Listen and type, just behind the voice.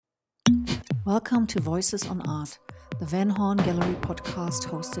Welcome to Voices on Art, the Van Horn Gallery podcast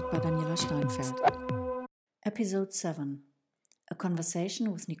hosted by Daniela Steinfeld. Episode 7, a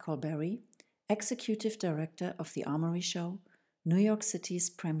conversation with Nicole Berry, Executive Director of the Armory Show, New York City's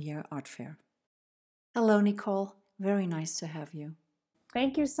premier art fair. Hello, Nicole. Very nice to have you.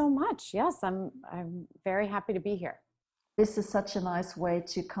 Thank you so much. Yes, I'm very happy to be here. This is such a nice way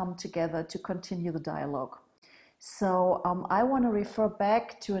to come together to continue the dialogue. So I want to refer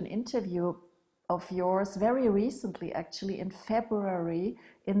back to an interview of yours very recently, actually in February,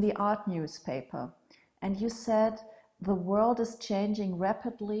 in the art newspaper. And you said, the world is changing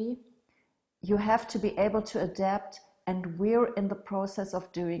rapidly. You have to be able to adapt, and we're in the process of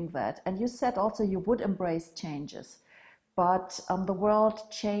doing that. And you said also you would embrace changes. But the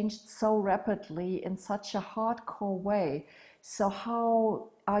world changed so rapidly in such a hardcore way. So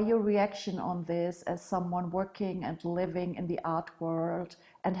how are your reaction on this as someone working and living in the art world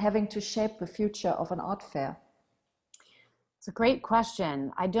and having to shape the future of an art fair? It's a great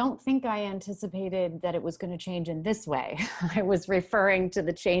question. I don't think I anticipated that it was going to change in this way. I was referring to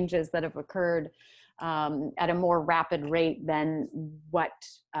the changes that have occurred at a more rapid rate than what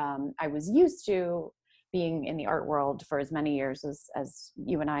I was used to being in the art world for as many years as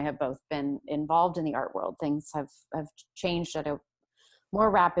you and I have both been involved in the art world. Things have changed at a more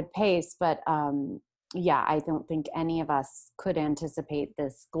rapid pace, but I don't think any of us could anticipate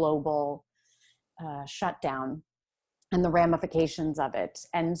this global shutdown and the ramifications of it.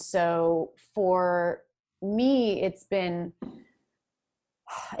 And so for me, it's been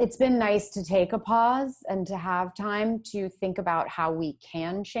nice to take a pause and to have time to think about how we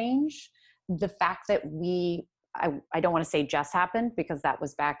can change. The fact that I don't want to say just happened, because that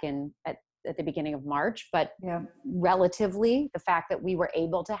was back at the beginning of March, but relatively, the fact that we were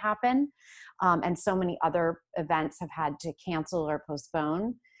able to happen, and so many other events have had to cancel or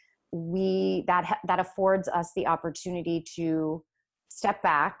postpone, that affords us the opportunity to step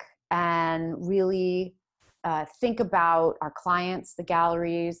back and really think about our clients, the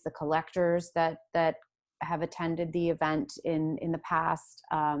galleries, the collectors that have attended the event in the past,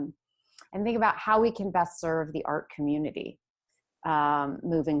 and think about how we can best serve the art community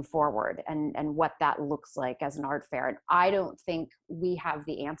moving forward, and what that looks like as an art fair. And I don't think we have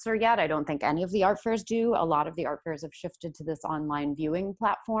the answer yet. I don't think any of the art fairs do. A lot of the art fairs have shifted to this online viewing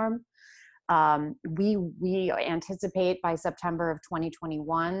platform. We anticipate by September of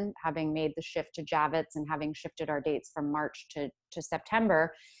 2021, having made the shift to Javits and having shifted our dates from March to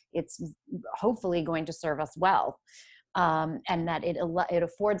September, it's hopefully going to serve us well. And that it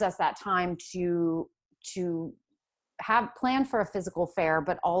affords us that time to have planned for a physical fair,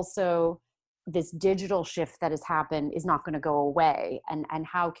 but also this digital shift that has happened is not going to go away. And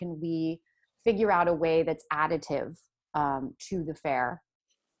how can we figure out a way that's additive to the fair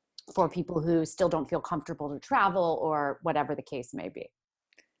for people who still don't feel comfortable to travel, or whatever the case may be?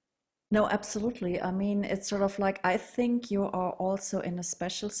 No, absolutely. I mean, it's sort of like, I think you are also in a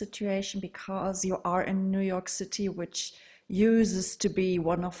special situation because you are in New York City, which uses to be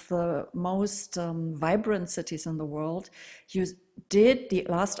one of the most vibrant cities in the world. The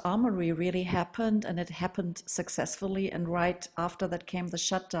last Armory really happened, and it happened successfully. And right after that came the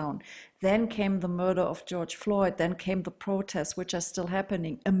shutdown. Then came the murder of George Floyd. Then came the protests, which are still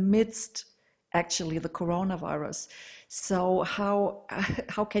happening amidst actually the coronavirus. So how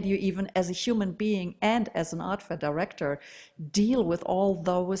can you, even as a human being and as an art fair director, deal with all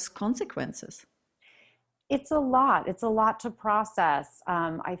those consequences? It's a lot. It's a lot to process.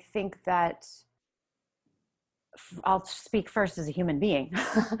 I think that I'll speak first as a human being.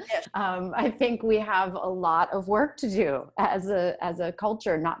 Yes. I think we have a lot of work to do as a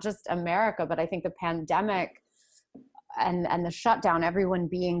culture, not just America, but I think the pandemic and the shutdown, everyone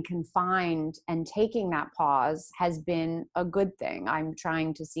being confined and taking that pause, has been a good thing. I'm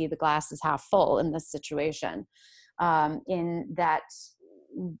trying to see the glass is half full in this situation, in that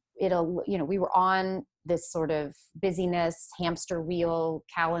we were on this sort of busyness, hamster wheel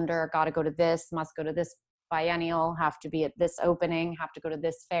calendar, got to go to this, must go to this biennial, have to be at this opening, have to go to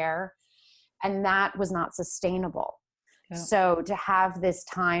this fair. And that was not sustainable. Yeah. So to have this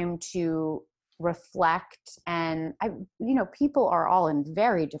time to reflect, and people are all in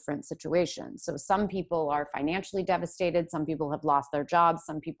very different situations. So some people are financially devastated. Some people have lost their jobs.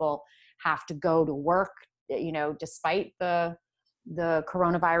 Some people have to go to work, despite the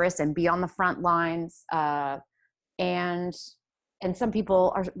coronavirus, and be on the front lines. And some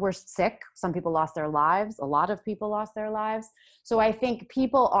people were sick. Some people lost their lives. A lot of people lost their lives. So I think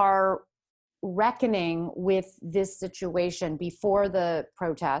people are reckoning with this situation before the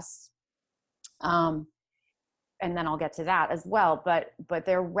protests. and then I'll get to that as well, but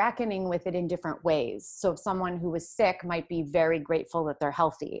they're reckoning with it in different ways. So if someone who is sick might be very grateful that they're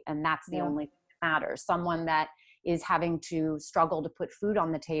healthy, and that's the only thing that matters. Someone that is having to struggle to put food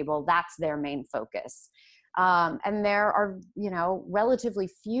on the table, that's their main focus. And there are, relatively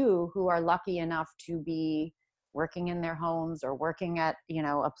few who are lucky enough to be working in their homes or working at,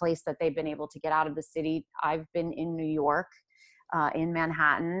 a place that they've been able to get out of the city. I've been in New York, in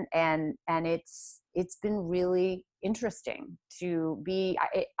Manhattan, and it's been really interesting to be.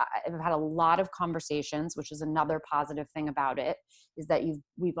 I've had a lot of conversations, which is another positive thing about it, is that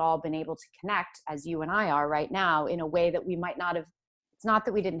we've all been able to connect, as you and I are right now, in a way that we might not have. It's not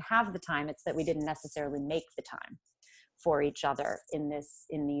that we didn't have the time; it's that we didn't necessarily make the time for each other in these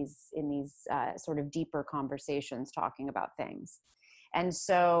sort of deeper conversations, talking about things. And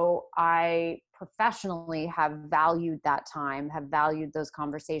so I professionally have valued that time, have valued those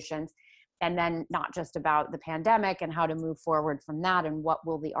conversations, and then not just about the pandemic and how to move forward from that and what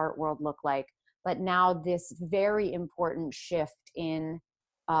will the art world look like, but now this very important shift in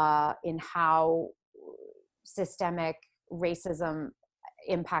how systemic racism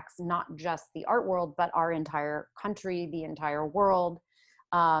impacts not just the art world, but our entire country, the entire world.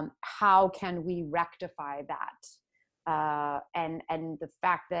 How can we rectify that? And the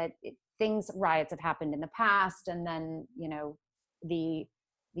fact that riots have happened in the past, and then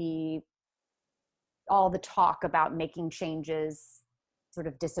all the talk about making changes sort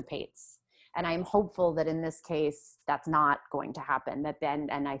of dissipates. And I'm hopeful that in this case, that's not going to happen.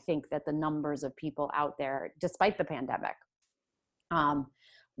 And I think that the numbers of people out there, despite the pandemic,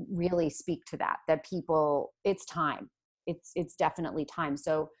 really speak to that people, it's time. It's definitely time.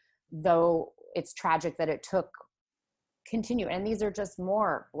 So though it's tragic that it took continue, and these are just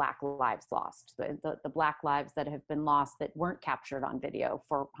more Black lives lost, the Black lives that have been lost that weren't captured on video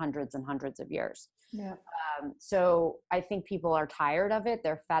for hundreds and hundreds of years. Yeah. So I think people are tired of it.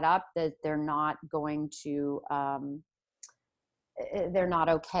 They're fed up that they're not going to, they're not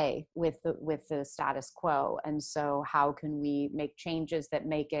okay with the status quo. And so how can we make changes that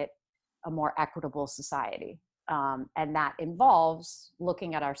make it a more equitable society? And that involves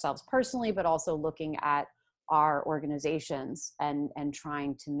looking at ourselves personally, but also looking at our organizations and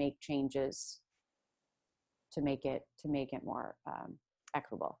trying to make changes to make it more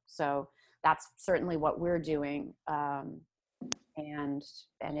equitable. So that's certainly what we're doing. And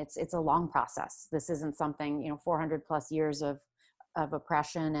it's a long process. This isn't something, 400 plus years of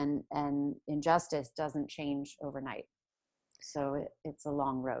oppression and injustice doesn't change overnight. So it's a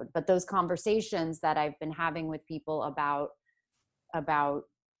long road. But those conversations that I've been having with people about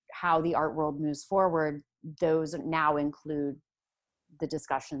how the art world moves forward, those now include the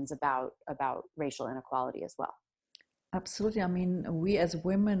discussions about racial inequality as well. Absolutely. I mean, we as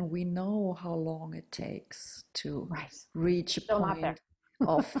women, we know how long it takes to reach a point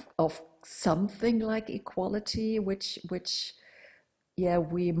of something like equality, which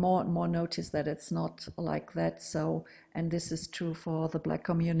we more and more notice that it's not like that. So, and this is true for the Black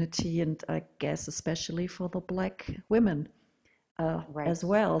community, and I guess especially for the Black women as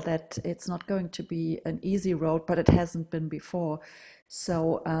well, that it's not going to be an easy road, but it hasn't been before.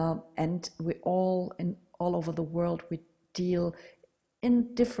 So, and we all over the world, we deal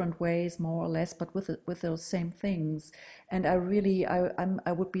in different ways, more or less, but with those same things. And I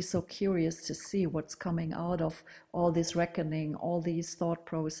would be so curious to see what's coming out of all this reckoning, all these thought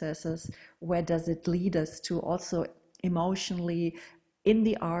processes. Where does it lead us to, also emotionally, in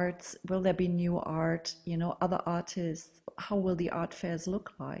the arts? Will there be new art, other artists? How will the art fairs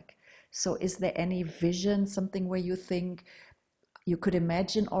look like? So is there any vision, something where you think you could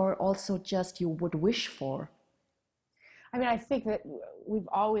imagine, or also just you would wish for? I mean, I think that we've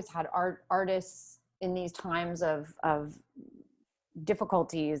always had artists in these times of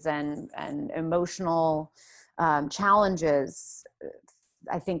difficulties and emotional challenges.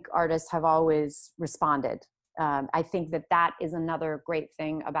 I think artists have always responded. I think that is another great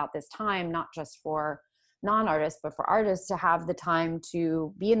thing about this time, not just for non-artists, but for artists to have the time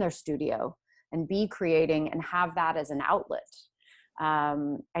to be in their studio and be creating and have that as an outlet.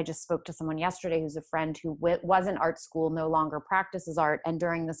 I just spoke to someone yesterday who's a friend who was in art school, no longer practices art. And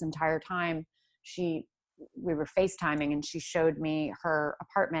during this entire time, we were FaceTiming, and she showed me her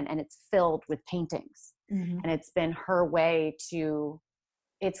apartment, and it's filled with paintings. Mm-hmm. And it's been her way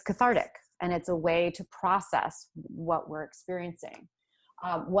it's cathartic, and it's a way to process what we're experiencing.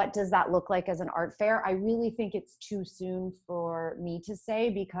 What does that look like as an art fair? I really think it's too soon for me to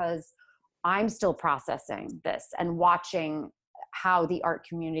say, because I'm still processing this and watching how the art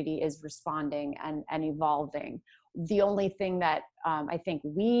community is responding and evolving. The only thing that I think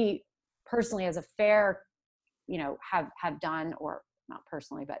we personally as a fair have done, or not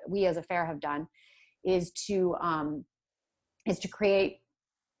personally, but we as a fair have done, is to create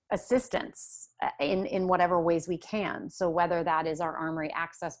assistance in whatever ways we can. So whether that is our Armory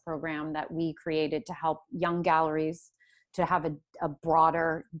Access program that we created to help young galleries to have a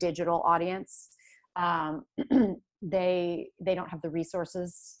broader digital audience. They don't have the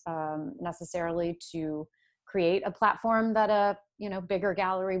resources necessarily to create a platform that a bigger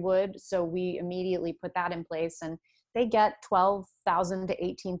gallery would. So we immediately put that in place, and they get 12,000 to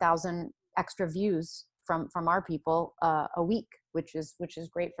 18,000 extra views from our people a week, which is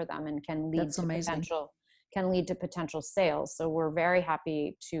great for them, and can lead to potential sales. So we're very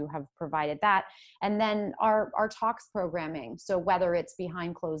happy to have provided that. And then our talks programming. So whether it's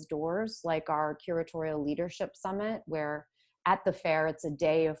behind closed doors, like our Curatorial Leadership Summit, where at the fair it's a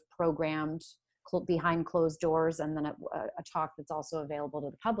day of programmed behind closed doors, and then a talk that's also available to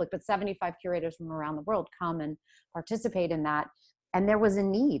the public. But 75 curators from around the world come and participate in that. And there was a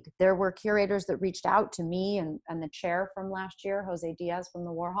need. There were curators that reached out to me and the chair from last year, Jose Diaz from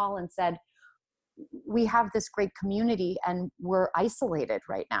the Warhol, and said, we have this great community and we're isolated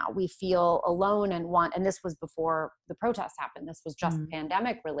right now. We feel alone and this was before the protests happened. This was just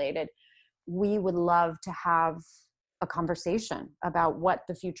pandemic related. We would love to have a conversation about what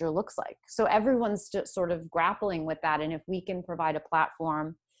the future looks like. So everyone's just sort of grappling with that. And if we can provide a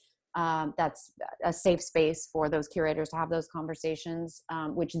platform that's a safe space for those curators to have those conversations,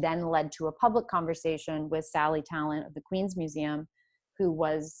 which then led to a public conversation with Sally Talent of the Queens Museum, who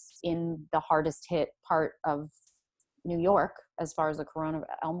was in the hardest hit part of New York as far as the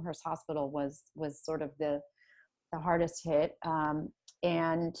Elmhurst Hospital was sort of the hardest hit,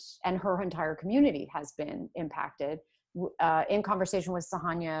 and her entire community has been impacted. In conversation with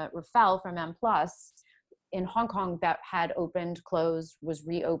Sahanya Rafel from M+, in Hong Kong, that had opened, closed, was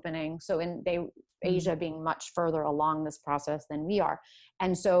reopening. So Asia being much further along this process than we are.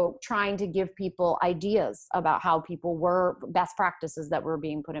 And so trying to give people ideas about how people were, best practices that were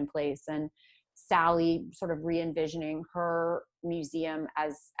being put in place. And Sally sort of re-envisioning her museum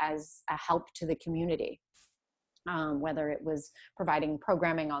as a help to the community, whether it was providing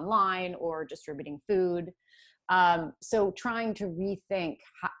programming online or distributing food. So trying to rethink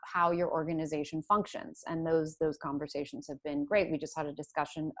how your organization functions, and those conversations have been great. We just had a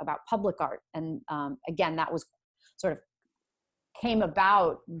discussion about public art, and again, that was sort of came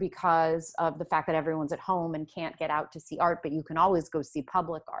about because of the fact that everyone's at home and can't get out to see art, but you can always go see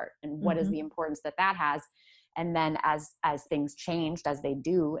public art, and what is the importance that has. And then as things changed, as they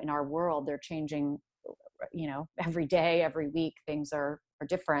do in our world, they're changing, every day, every week, things are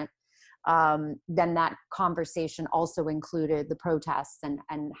different. Then that conversation also included the protests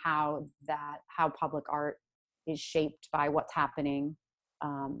and how public art is shaped by what's happening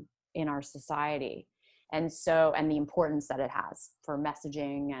in our society, and the importance that it has for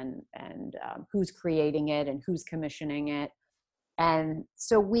messaging and who's creating it and who's commissioning it. And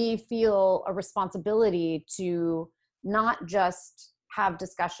so we feel a responsibility to not just have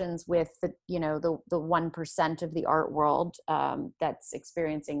discussions with the 1% of the art world that's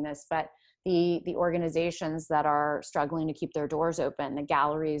experiencing this, but the organizations that are struggling to keep their doors open, the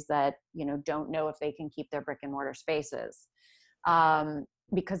galleries that don't know if they can keep their brick and mortar spaces,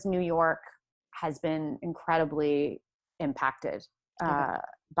 because New York has been incredibly impacted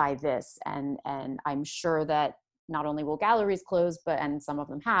by this, and I'm sure that not only will galleries close, and some of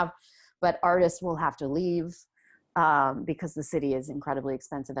them have, but artists will have to leave. Because the city is incredibly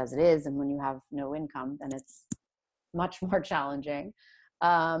expensive as it is. And when you have no income, then it's much more challenging.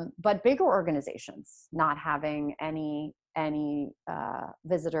 But bigger organizations not having any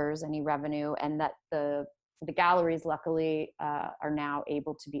visitors, any revenue, and that the galleries luckily are now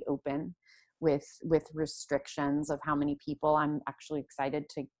able to be open with restrictions of how many people. I'm actually excited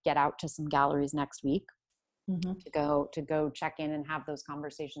to get out to some galleries next week to go check in and have those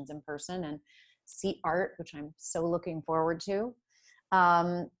conversations in person and see art, which I'm so looking forward to.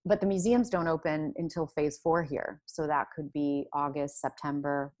 But the museums don't open until phase 4 here. So that could be August,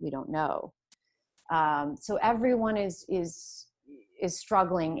 September, we don't know. So everyone is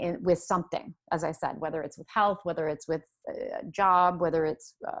struggling with something, as I said, whether it's with health, whether it's with a job, whether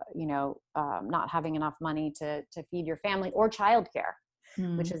it's, not having enough money to feed your family, or childcare,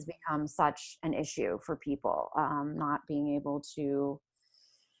 which has become such an issue for people, not being able to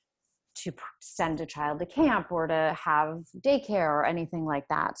send a child to camp or to have daycare or anything like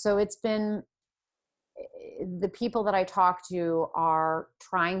that. So it's been, the people that I talk to are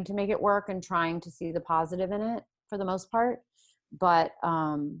trying to make it work and trying to see the positive in it for the most part. But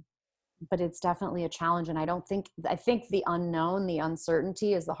it's definitely a challenge. And I think the unknown, the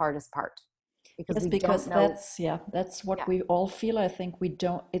uncertainty is the hardest part, because Yes, we because don't know. that's what Yeah. we all feel. I think we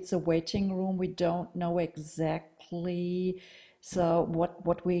don't, it's a waiting room. We don't know exactly so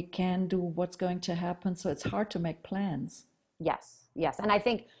what we can do, what's going to happen. So it's hard to make plans. Yes, yes. And I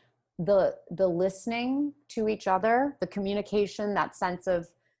think the listening to each other, the communication, that sense of,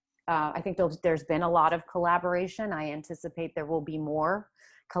 I think there's been a lot of collaboration. I anticipate there will be more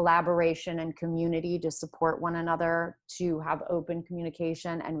collaboration and community to support one another, to have open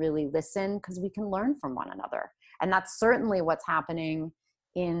communication and really listen, because we can learn from one another. And that's certainly what's happening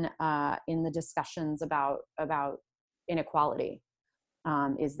in the discussions about inequality,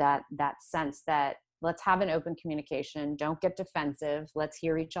 is that sense that let's have an open communication, don't get defensive, let's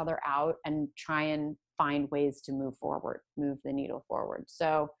hear each other out and try and find ways to move forward, move the needle forward.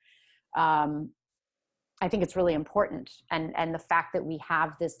 So I think it's really important, and the fact that we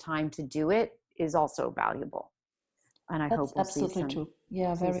have this time to do it is also valuable, and I That's hope we'll absolutely true.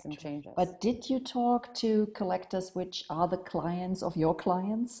 Yeah, see very some true. changes. But did you talk to collectors which are the clients of your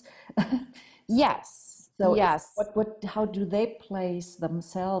clients? Yes, So is yes. how do they place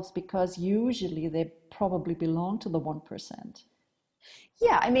themselves? Because usually they probably belong to the 1%.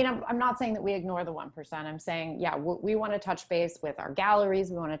 Yeah, I mean, I'm not saying that we ignore the 1%. I'm saying, yeah, we want to touch base with our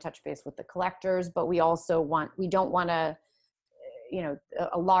galleries. We want to touch base with the collectors, but we don't want to,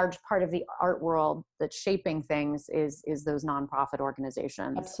 a large part of the art world that's shaping things is those nonprofit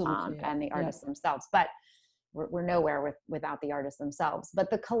organizations, Absolutely, yeah. and the Yeah. artists themselves. But we're nowhere without the artists themselves. But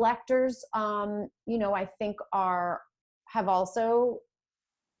the collectors, I think have also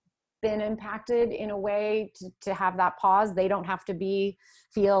been impacted in a way to have that pause. They don't have to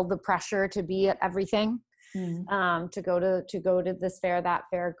feel the pressure to be at everything, to go to this fair, that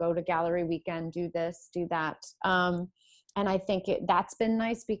fair, go to gallery weekend, do this, do that. And I think that's been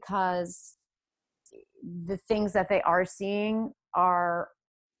nice, because the things that they are seeing are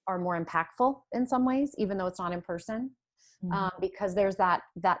more impactful in some ways, even though it's not in person, because there's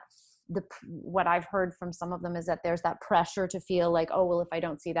what I've heard from some of them is that there's that pressure to feel like, oh, well, if I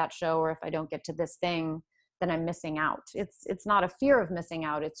don't see that show, or if I don't get to this thing, then I'm missing out. It's not a fear of missing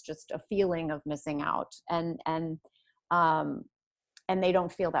out. It's just a feeling of missing out. And they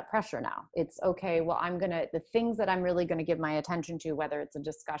don't feel that pressure now. It's okay. Well, the things that I'm really going to give my attention to, whether it's a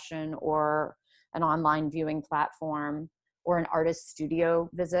discussion or an online viewing platform or an artist studio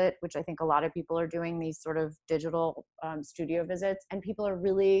visit, which I think a lot of people are doing, these sort of digital studio visits, and people are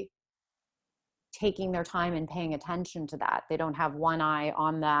really taking their time and paying attention to that. They don't have one eye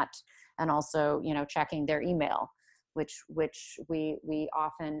on that and also, checking their email, which we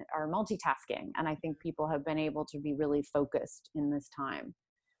often are multitasking. And I think people have been able to be really focused in this time.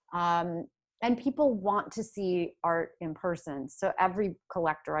 And people want to see art in person. So every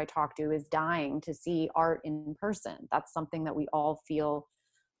collector I talk to is dying to see art in person. That's something that we all feel.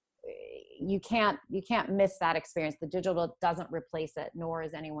 You can't miss that experience. The digital doesn't replace it, nor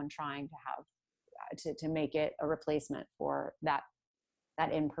is anyone trying to have to make it a replacement for that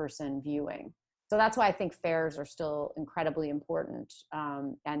in-person viewing. So that's why I think fairs are still incredibly important,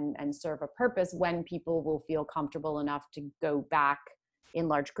 and serve a purpose when people will feel comfortable enough to go back in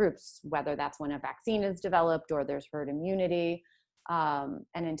large groups, whether that's when a vaccine is developed or there's herd immunity. And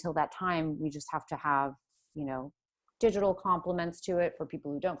until that time, we just have to have, digital complements to it for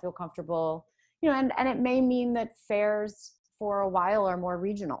people who don't feel comfortable, and it may mean that fairs for a while are more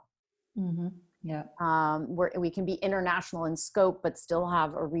regional. Mm-hmm. Yeah. Where we can be international in scope, but still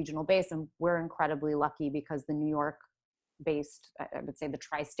have a regional base. And we're incredibly lucky because the New York based, I would say the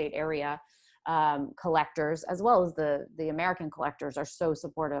tri-state area, collectors, as well as the American collectors, are so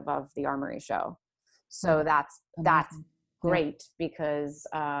supportive of the Armory show. So that's great, because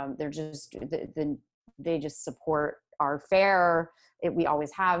they just support our fair. We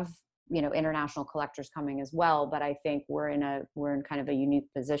always have, international collectors coming as well. But I think we're in kind of a unique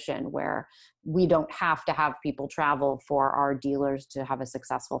position where we don't have to have people travel for our dealers to have a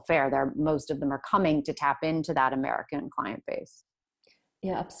successful fair. Most of them are coming to tap into that American client base.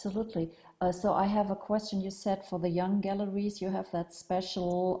 Yeah, absolutely. So I have a question. You said for the young galleries, you have that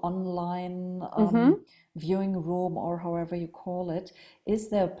special online viewing room, or however you call it. Is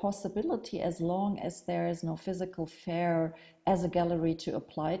there a possibility, as long as there is no physical fair, as a gallery to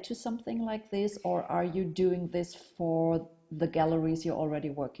apply to something like this? Or are you doing this for the galleries you're already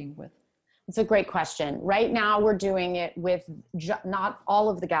working with? It's a great question. Right now, we're doing it with not all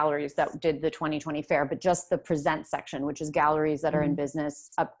of the galleries that did the 2020 fair, but just the present section, which is galleries that are in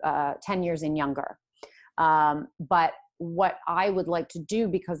business up 10 years and younger. But what I would like to do,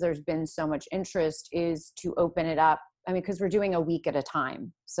 because there's been so much interest, is to open it up. I mean, because we're doing a week at a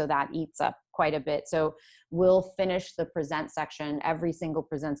time, so that eats up quite a bit. So we'll finish the present section. Every single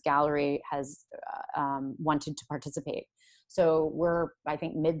presents gallery has wanted to participate. So I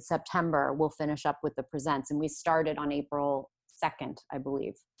think mid-September, we'll finish up with the presents. And we started on April 2nd, I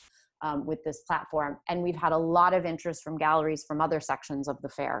believe, with this platform. And we've had a lot of interest from galleries from other sections of the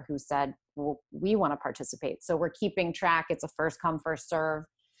fair who said, well, we want to participate. So we're keeping track. It's a first come, first serve.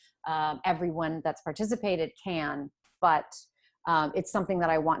 Everyone that's participated can, but it's something that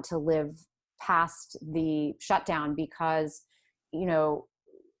I want to live past the shutdown, because,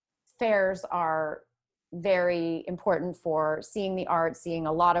 fairs are very important for seeing the art, seeing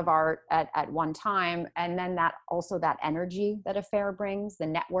a lot of art at one time. And then that energy that a fair brings, the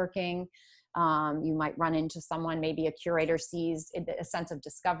networking. You might run into someone, maybe a curator sees a sense of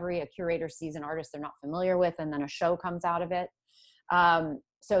discovery, a curator sees an artist they're not familiar with, and then a show comes out of it.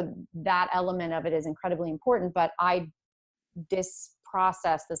 So that element of it is incredibly important. But this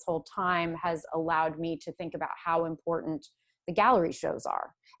process, this whole time, has allowed me to think about how important the gallery shows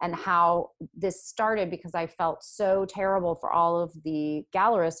are, and how this started because I felt so terrible for all of the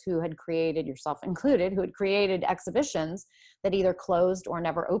gallerists who had created, yourself included, who had created exhibitions that either closed or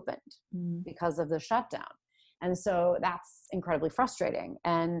never opened because of the shutdown. And so that's incredibly frustrating.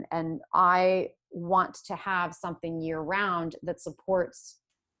 And I want to have something year round that supports,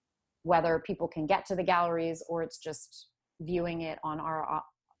 whether people can get to the galleries or it's just viewing it on our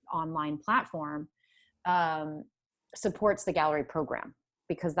online platform, supports the gallery program,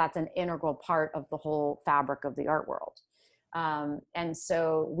 because that's an integral part of the whole fabric of the art world. And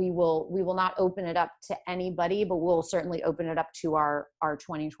so we will not open it up to anybody, but we'll certainly open it up to our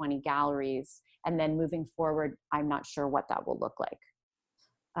 2020 galleries. And then moving forward, I'm not sure what that will look like.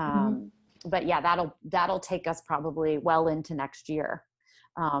 But yeah, that'll take us probably well into next year,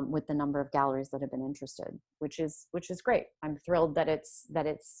 with the number of galleries that have been interested, which is great. I'm thrilled that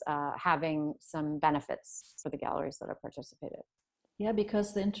it's having some benefits for the galleries that have participated. Yeah,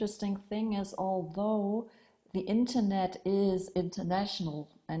 because the interesting thing is, although the internet is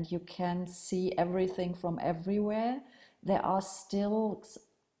international and you can see everything from everywhere, there are still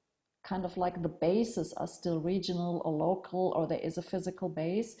kind of like the bases are still regional or local, or there is a physical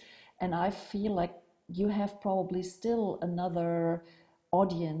base. And I feel like you have probably still another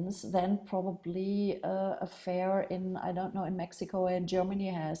audience than probably a fair in, I don't know, in Mexico and Germany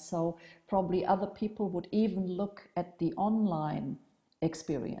has. So probably other people would even look at the online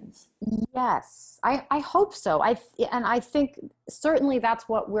experience. Yes, I hope so. And I think certainly that's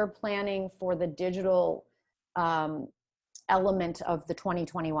what we're planning for the digital element of the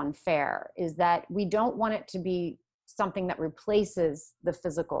 2021 fair, is that we don't want it to be something that replaces the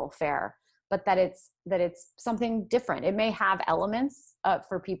physical fair, but that it's something different. It may have elements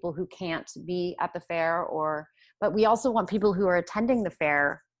for people who can't be at the fair, but we also want people who are attending the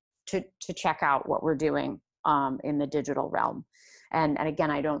fair to check out what we're doing in the digital realm. And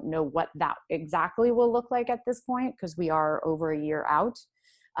again, I don't know what that exactly will look like at this point, because we are over a year out.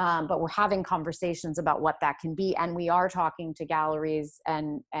 But we're having conversations about what that can be. And we are talking to galleries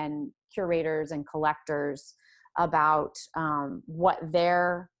and curators and collectors about what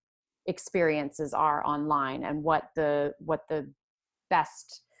their experiences are online, and what the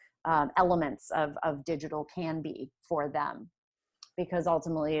best elements of digital can be for them. Because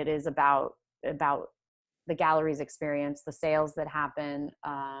ultimately it is about the gallery's experience, the sales that happen,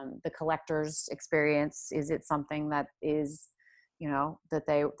 the collector's experience. Is it something that is,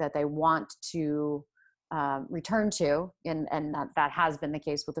 that they want to return to, and that has been the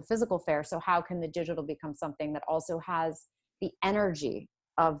case with the physical fair. So how can the digital become something that also has the energy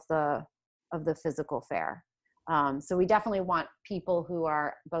of the physical fair? So we definitely want people who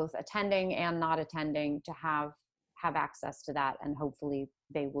are both attending and not attending to have access to that, and hopefully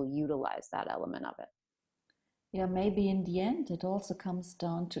they will utilize that element of it. Yeah, maybe in the end it also comes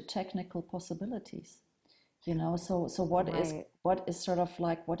down to technical possibilities. So what is sort of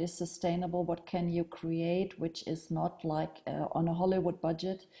like, what is sustainable, what can you create, which is not like on a Hollywood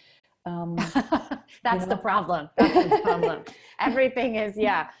budget. That's the problem. Everything is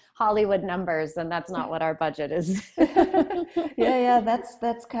Hollywood numbers, and that's not what our budget is. yeah,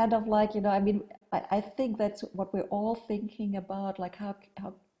 that's kind of like, I mean, I think that's what we're all thinking about, like how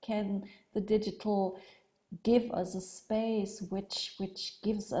can the digital give us a space which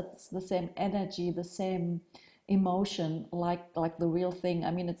gives us the same energy, the same emotion, like the real thing.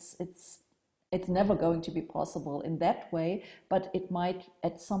 I mean, it's never going to be possible in that way, but it might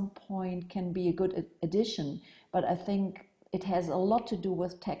at some point can be a good addition. But I think it has a lot to do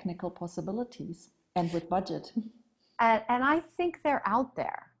with technical possibilities and with budget. And I think they're out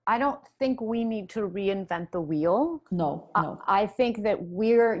there. I don't think we need to reinvent the wheel. No. I think that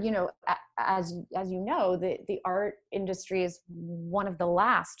we're, as you know, the art industry is one of the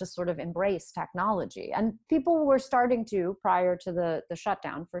last to sort of embrace technology, and people were starting to prior to the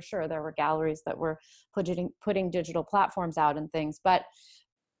shutdown. For sure, there were galleries that were putting digital platforms out and things, but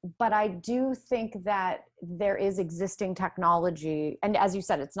I do think that there is existing technology, and as you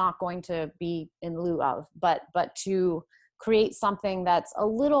said, it's not going to be in lieu of, but to create something that's a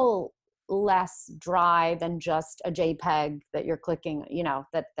little less dry than just a JPEG that you're clicking,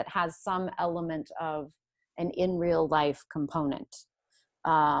 that has some element of an in real life component,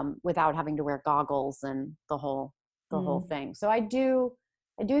 without having to wear goggles and the whole thing. So I do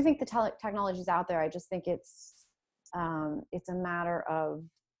think the technology is out there. I just think it's a matter of,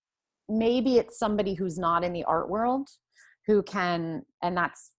 maybe it's somebody who's not in the art world who can, and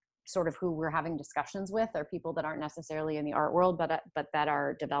that's sort of who we're having discussions with, are people that aren't necessarily in the art world, but that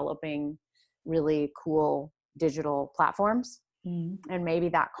are developing really cool digital platforms. And maybe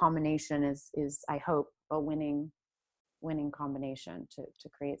that combination is I hope a winning combination to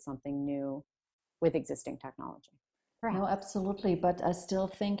create something new with existing technology. Perhaps. No, absolutely. But I still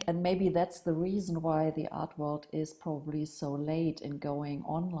think, and maybe that's the reason why the art world is probably so late in going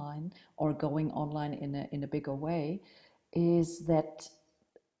online, or going online in a bigger way, is that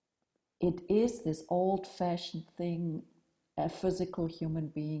it is this old-fashioned thing, a physical human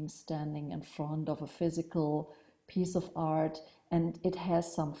being standing in front of a physical piece of art, and it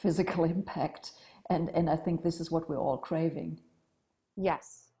has some physical impact. And I think this is what we're all craving.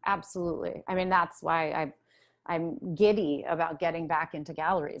 Yes, absolutely. I mean, that's why I'm giddy about getting back into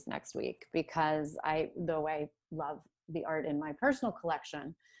galleries next week, because though I love the art in my personal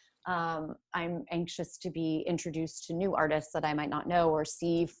collection, I'm anxious to be introduced to new artists that I might not know, or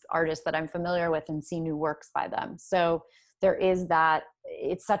see artists that I'm familiar with and see new works by them. So there is that,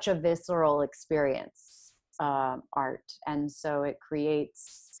 it's such a visceral experience, art. And so it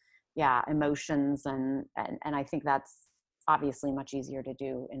creates, emotions. And I think that's obviously much easier to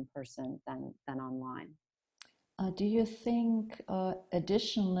do in person than online. Do you think,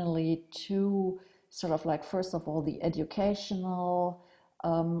 additionally to sort of like, first of all, the educational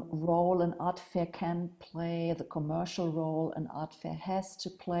role an art fair can play, the commercial role an art fair has to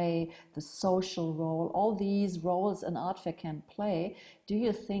play, the social role, all these roles an art fair can play, do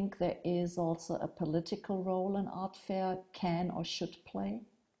you think there is also a political role an art fair can or should play?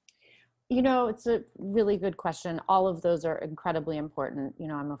 It's a really good question. All of those are incredibly important.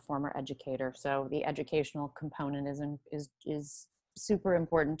 I'm a former educator, so the educational component is super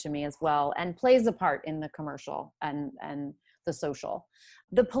important to me as well, and plays a part in the commercial and the social.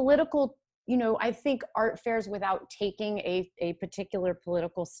 The political, I think art fairs, without taking a particular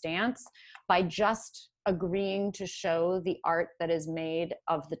political stance, by just agreeing to show the art that is made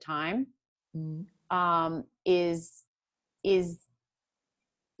of the time, is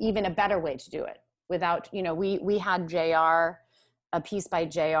even a better way to do it. Without, we had JR, a piece by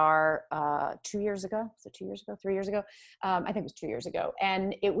JR 2 years ago. Was it 2 years ago? 3 years ago? I think it was 2 years ago.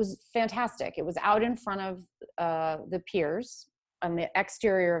 And it was fantastic. It was out in front of the piers on the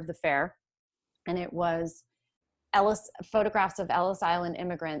exterior of the fair. And it was photographs of Ellis Island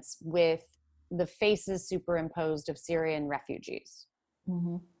immigrants with the faces superimposed of Syrian refugees.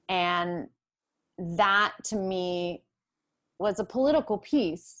 And that, to me, was a political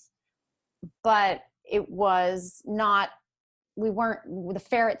piece, but it was not, the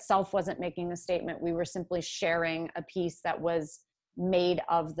fair itself wasn't making a statement. We were simply sharing a piece that was made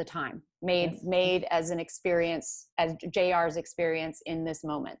of the time, made as an experience, as JR's experience in this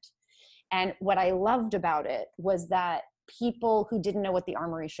moment. And what I loved about it was that people who didn't know what the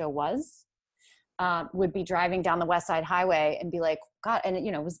Armory Show was, would be driving down the West Side Highway and be like, God, and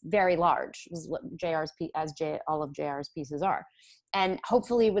it was very large. It was JR's all of JR's pieces are, and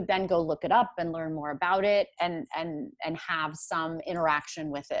hopefully would then go look it up and learn more about it and have some interaction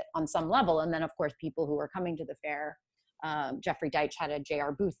with it on some level. And then of course, people who were coming to the fair, Jeffrey Deitch had a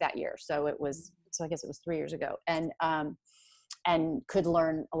JR booth that year, so I guess it was 3 years ago, and could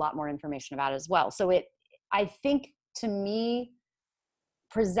learn a lot more information about it as well. So I think, to me,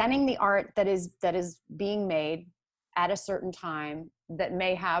 presenting the art that is being made at a certain time, that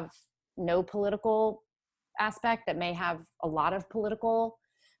may have no political aspect, that may have a lot of political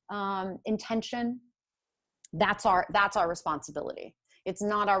intention, that's our responsibility. It's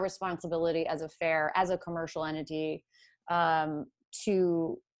not our responsibility as a fair, as a commercial entity, to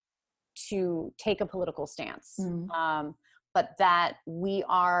take a political stance, but that we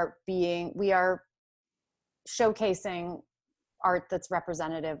are showcasing art that's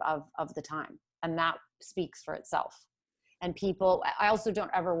representative of the time, and that speaks for itself. And I also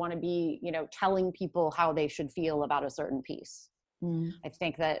don't ever want to be, telling people how they should feel about a certain piece. Mm. I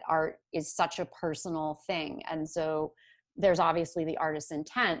think that art is such a personal thing. And so there's obviously the artist's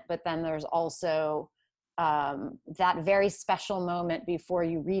intent, but then there's also that very special moment before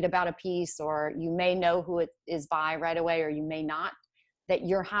you read about a piece, or you may know who it is by right away, or you may not, that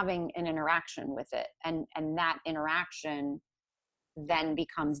you're having an interaction with it. And that interaction then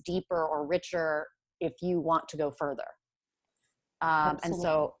becomes deeper or richer if you want to go further. And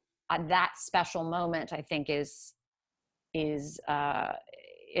so that special moment, I think, is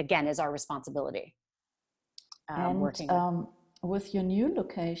again, is our responsibility. And with your new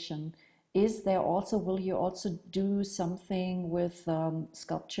location, will you also do something with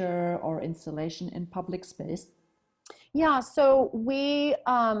sculpture or installation in public space? Yeah, so we,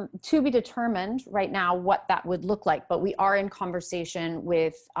 to be determined right now what that would look like, but we are in conversation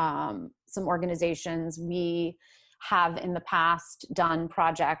with some organizations. We have in the past done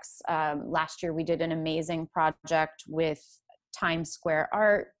projects. Last year we did an amazing project with Times Square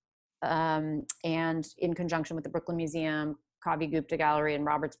Art, and in conjunction with the Brooklyn Museum, Kavi Gupta Gallery, and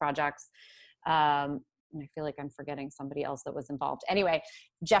Roberts Projects. And I feel like I'm forgetting somebody else that was involved. Anyway,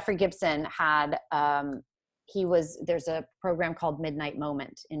 Jeffrey Gibson had, there's a program called Midnight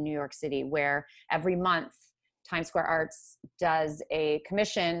Moment in New York City, where every month Times Square Arts does a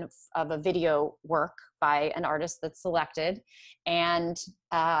commission of a video work by an artist that's selected. And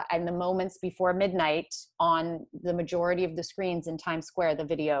the moments before midnight, on the majority of the screens in Times Square, the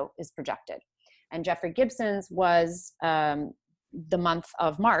video is projected. And Jeffrey Gibson's was the month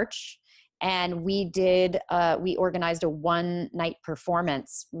of March. And we organized a one-night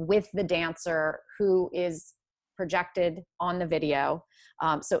performance with the dancer who is projected on the video,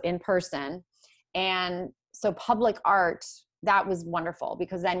 so in person. And so public art, that was wonderful,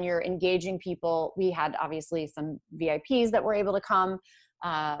 because then you're engaging people. We had obviously some VIPs that were able to come.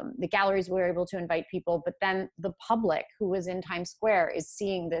 The galleries were able to invite people, but then the public who was in Times Square is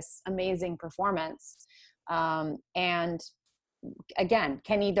seeing this amazing performance. And again,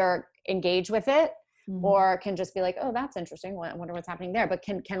 can either engage with it, or can just be like, oh, that's interesting, I wonder what's happening there, but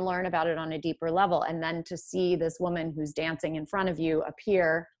can learn about it on a deeper level. And then to see this woman who's dancing in front of you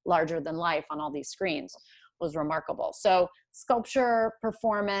appear larger than life on all these screens was remarkable. So sculpture,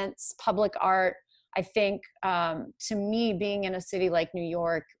 performance, public art, I think, to me, being in a city like New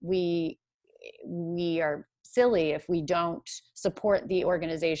York, we are silly if we don't support the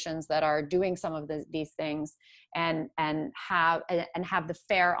organizations that are doing some of these things, and have the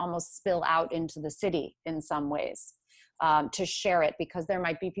fair almost spill out into the city in some ways, to share it, because there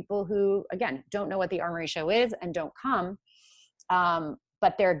might be people who, again, don't know what the Armory Show is and don't come,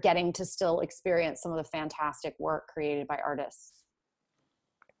 but they're getting to still experience some of the fantastic work created by artists.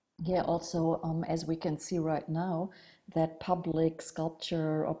 Yeah, also, as we can see right now, that public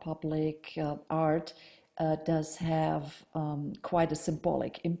sculpture or public art does have quite a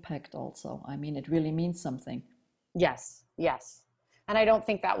symbolic impact also. I mean, it really means something. Yes. And I don't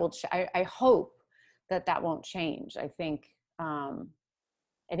think that will, I hope that won't change. I think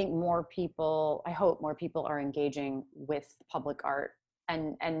more people, I hope more people are engaging with public art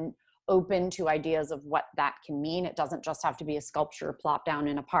and open to ideas of what that can mean. It doesn't just have to be a sculpture plopped down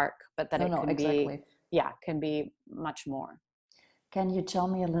in a park, but that can be much more. Can you tell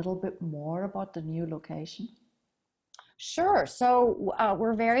me a little bit more about the new location? Sure. So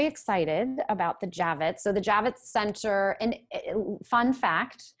we're very excited about the Javits. So the Javits Center, and fun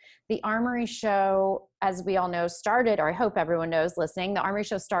fact, the Armory Show, as we all know, started, or I hope everyone knows listening, the Armory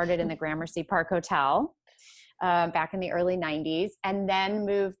Show started in the Gramercy Park Hotel back in the early 90s, and then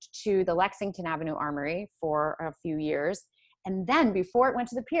moved to the Lexington Avenue Armory for a few years. And then before it went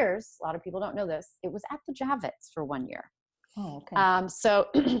to the Piers, a lot of people don't know this, it was at the Javits for 1 year. Oh, okay. So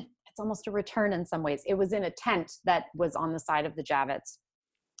it's almost a return in some ways. It was in a tent that was on the side of the Javits.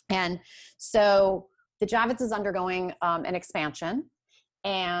 And so the Javits is undergoing an expansion.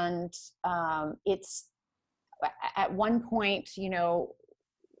 And it's at one point,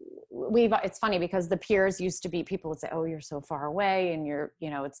 it's funny because the Piers used to be, people would say, oh, you're so far away and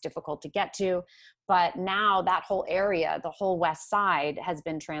it's difficult to get to. But now that whole area, the whole west side, has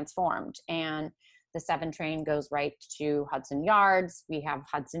been transformed. And the 7 train goes right to Hudson Yards. We have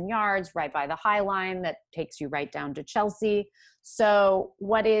Hudson Yards right by the High Line that takes you right down to Chelsea. So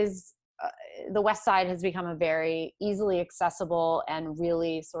what is the west side has become a very easily accessible and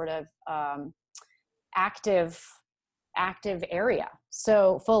really sort of active area.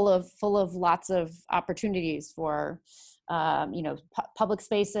 So full of lots of opportunities for public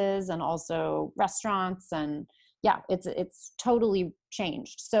spaces and also restaurants, and yeah, it's totally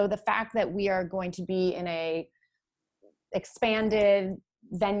changed. So the fact that we are going to be in a expanded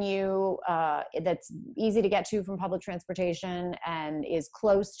venue that's easy to get to from public transportation and is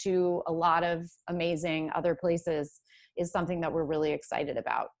close to a lot of amazing other places is something that we're really excited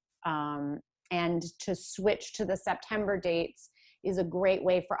about. And to switch to the September dates is a great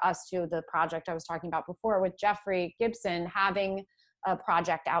way for us to, the project I was talking about before with Jeffrey Gibson, having a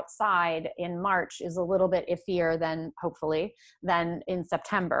project outside in March is a little bit iffier than, hopefully, than in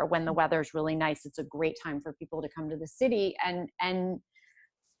September when the weather's really nice. It's a great time for people to come to the city and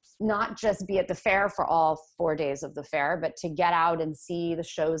not just be at the fair for all 4 days of the fair, but to get out and see the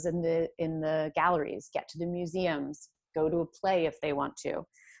shows in the galleries, get to the museums, go to a play if they want to.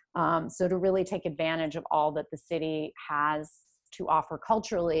 So to really take advantage of all that the city has to offer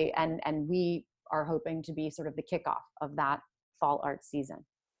culturally, and we are hoping to be sort of the kickoff of that fall art season.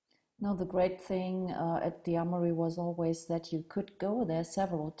 No, the great thing at the Armory was always that you could go there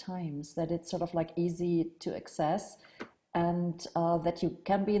several times, that it's sort of like easy to access, and that you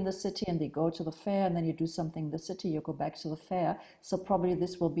can be in the city and you go to the fair and then you do something in the city, you go back to the fair. So probably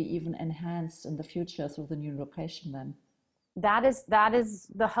this will be even enhanced in the future through the new location then. That is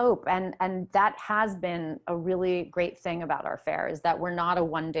the hope, and that has been a really great thing about our fair, is that we're not a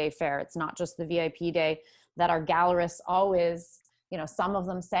one-day fair. It's not just the VIP day that our gallerists always, some of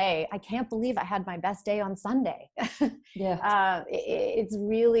them say, I can't believe I had my best day on Sunday. Yeah. It's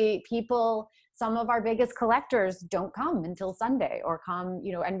really people, some of our biggest collectors don't come until Sunday or come,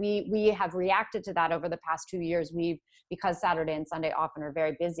 and we have reacted to that over the past 2 years. Because Saturday and Sunday often are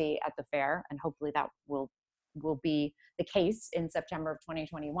very busy at the fair, and hopefully that will be the case in September of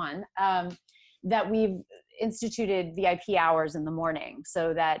 2021, that we've instituted VIP hours in the morning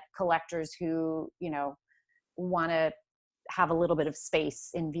so that collectors who, want to have a little bit of space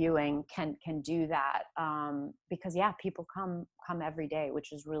in viewing can do that. Because people come every day,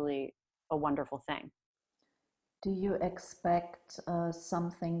 which is really a wonderful thing. Do you expect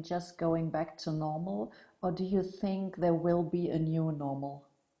something just going back to normal, or do you think there will be a new normal?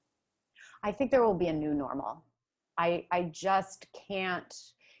 I think there will be a new normal. I just can't,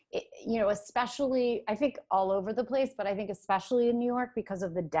 especially, I think all over the place, but I think especially in New York because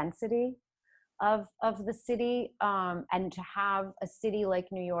of the density of the city, and to have a city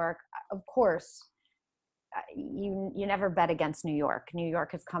like New York, of course, you never bet against New York. New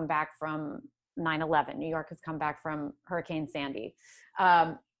York has come back from 9/11. New York has come back from Hurricane Sandy.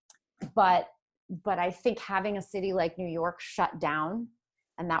 But I think having a city like New York shut down,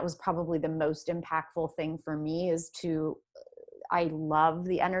 and that was probably the most impactful thing for me, I love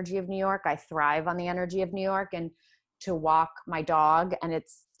the energy of New York. I thrive on the energy of New York, and to walk my dog, and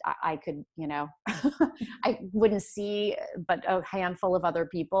I could, I wouldn't see but a handful of other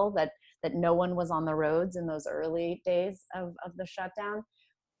people that no one was on the roads in those early days of the shutdown.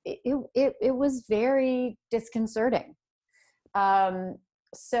 It was very disconcerting.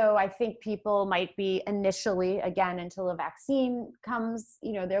 So I think people might be initially, again, until a vaccine comes,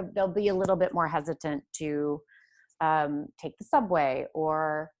 they'll be a little bit more hesitant to take the subway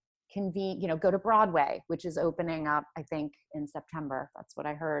or go to Broadway, which is opening up, I think, in September. That's what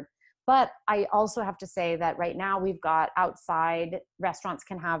I heard. But I also have to say that right now we've got outside, restaurants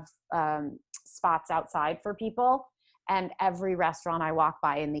can have spots outside for people, and every restaurant I walk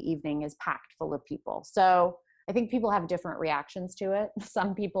by in the evening is packed full of people. So I think people have different reactions to it.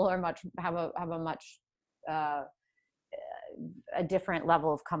 Some people have a different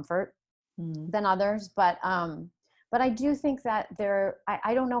level of comfort than others. But I do think that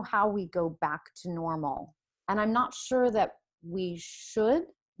I don't know how we go back to normal, and I'm not sure that we should.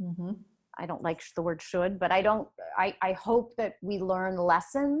 Mm-hmm. I don't like the word should, but I hope that we learn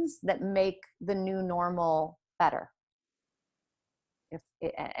lessons that make the new normal better.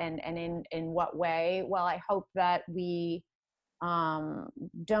 In what way? Well, I hope that we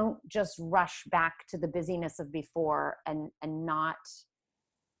don't just rush back to the busyness of before, and not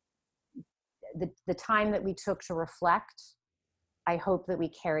the time that we took to reflect. I hope that we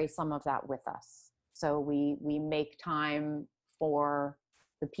carry some of that with us. So we make time for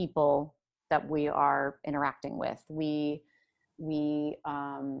the people that we are interacting with. We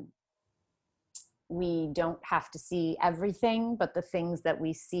don't have to see everything, but the things that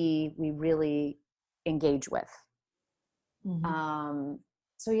we see, we really engage with. Mm-hmm.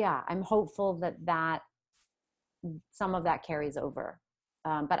 So yeah, I'm hopeful that some of that carries over.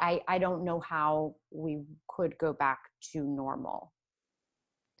 But I don't know how we could go back to normal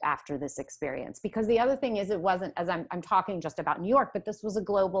after this experience, because the other thing is, it wasn't, as I'm talking just about New York, but this was a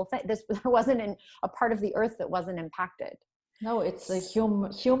global thing. There wasn't a part of the earth that wasn't impacted. No, it's a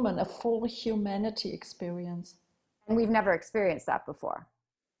full humanity experience. And we've never experienced that before.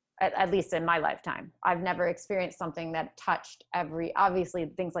 at least in my lifetime. I've never experienced something that touched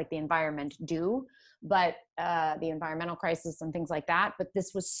obviously things like the environment do, but the environmental crisis and things like that. But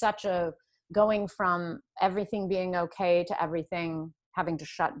this was going from everything being okay to everything having to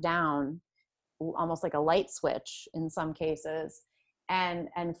shut down, almost like a light switch in some cases. And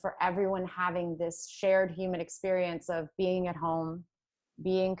for everyone having this shared human experience of being at home,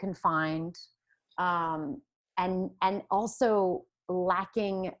 being confined, and also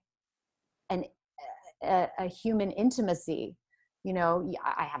lacking a human intimacy.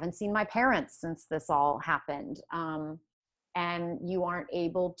 I haven't seen my parents since this all happened. And you aren't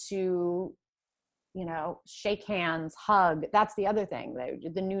able to, shake hands, hug. That's the other thing.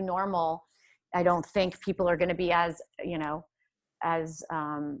 The new normal, I don't think people are going to be as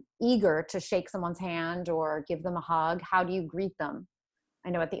eager to shake someone's hand or give them a hug. How do you greet them? I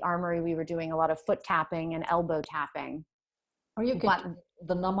know at the Armory, we were doing a lot of foot tapping and elbow tapping. Or you can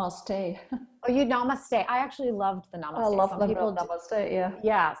the namaste. Oh, you namaste. I actually loved the namaste. I love the namaste, yeah.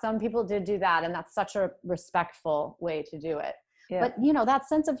 Yeah, some people did do that, and that's such a respectful way to do it. Yeah. But, that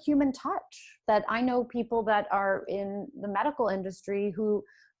sense of human touch, that I know people that are in the medical industry who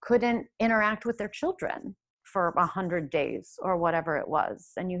couldn't interact with their children for 100 days or whatever it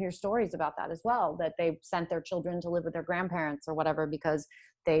was. And you hear stories about that as well, that they sent their children to live with their grandparents or whatever because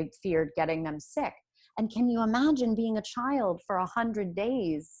they feared getting them sick. And can you imagine being a child for 100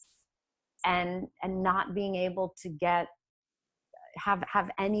 days and not being able to have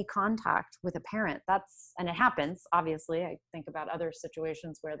any contact with a parent? And it happens, obviously. I think about other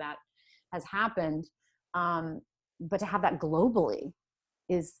situations where that has happened. But to have that globally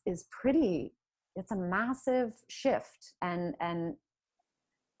is pretty, it's a massive shift. And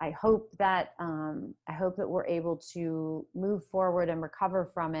I hope that we're able to move forward and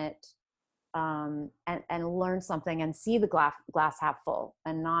recover from it, and learn something and see the glass half full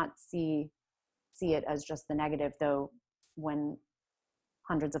and not see it as just the negative. Though when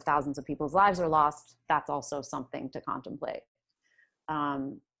hundreds of thousands of people's lives are lost, that's also something to contemplate.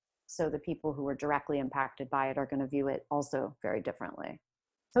 So the people who are directly impacted by it are going to view it also very differently.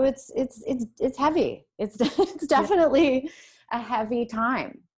 So it's heavy. It's definitely a heavy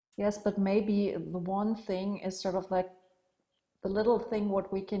time. Yes, but maybe the one thing is sort of like the little thing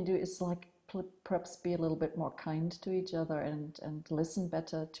what we can do is like perhaps be a little bit more kind to each other and listen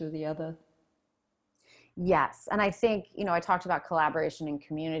better to the other. Yes. And I think, I talked about collaboration and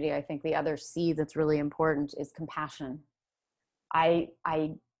community. I think the other C that's really important is compassion. I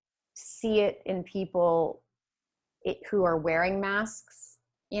see it in people who are wearing masks,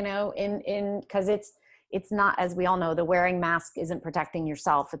 because it's not, as we all know, the wearing mask isn't protecting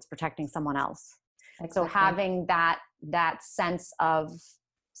yourself, it's protecting someone else. Exactly. So having that sense of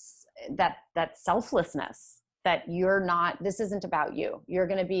that selflessness, that this isn't about you. You're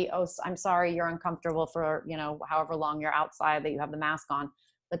going to be, oh, I'm sorry, you're uncomfortable for, however long you're outside that you have the mask on,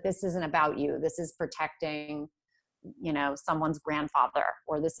 but this isn't about you. This is protecting, someone's grandfather,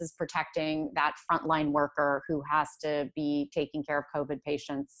 or this is protecting that frontline worker who has to be taking care of COVID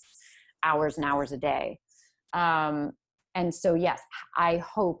patients hours and hours a day. And so, yes, I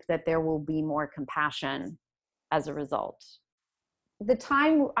hope that there will be more compassion as a result. The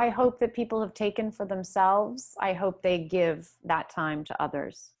time I hope that people have taken for themselves, I hope they give that time to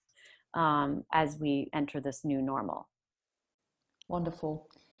others as we enter this new normal. Wonderful.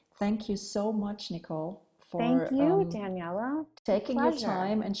 Thank you so much, Nicole, for Thank you, Daniela. taking your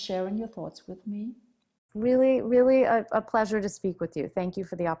time and sharing your thoughts with me. Really, really a pleasure to speak with you. Thank you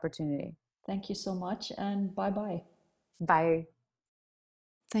for the opportunity. Thank you so much, and bye-bye. Bye.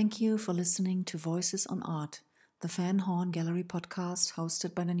 Thank you for listening to Voices on Art, the Van Horn Gallery podcast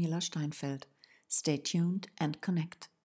hosted by Daniela Steinfeld. Stay tuned and connect.